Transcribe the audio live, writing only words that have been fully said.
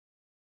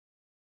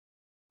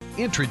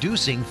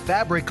Introducing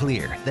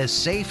FabriClear, the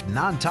safe,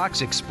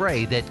 non-toxic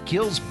spray that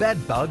kills bed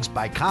bugs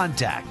by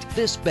contact.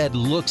 This bed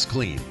looks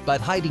clean,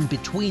 but hiding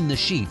between the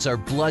sheets are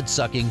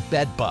blood-sucking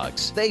bed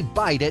bugs. They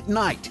bite at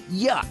night.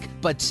 Yuck!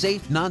 But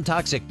safe,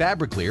 non-toxic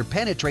FabriClear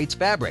penetrates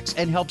fabrics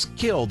and helps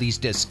kill these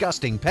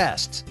disgusting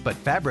pests.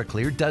 But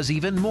FabriClear does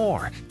even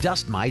more.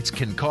 Dust mites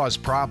can cause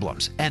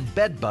problems, and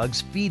bed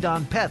bugs feed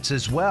on pets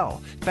as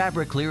well.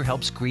 FabriClear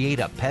helps create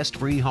a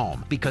pest-free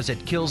home because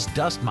it kills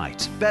dust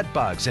mites, bed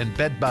bugs, and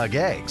bed bug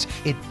eggs.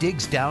 It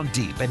digs down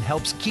deep and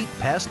helps keep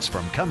pests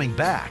from coming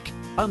back.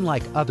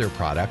 Unlike other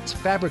products,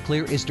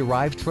 FabriClear is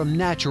derived from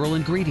natural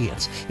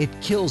ingredients. It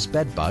kills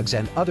bed bugs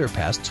and other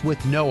pests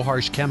with no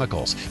harsh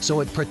chemicals,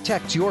 so it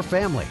protects your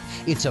family.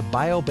 It's a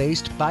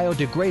bio-based,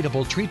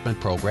 biodegradable treatment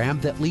program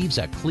that leaves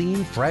a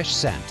clean, fresh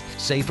scent.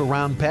 Safe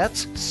around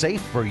pets,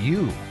 safe for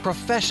you.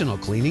 Professional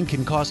cleaning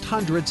can cost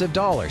hundreds of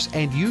dollars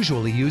and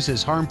usually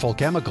uses harmful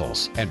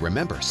chemicals. And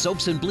remember,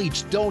 soaps and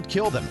bleach don't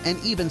kill them, and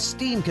even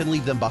steam can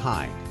leave them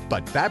behind.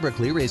 But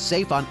FabriClear is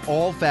safe on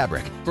all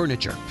fabric,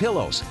 furniture,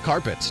 pillows,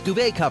 carpets,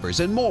 duvet covers,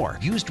 and more.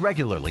 Used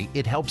regularly,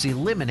 it helps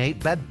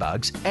eliminate bed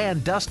bugs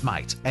and dust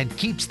mites and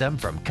keeps them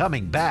from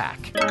coming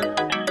back.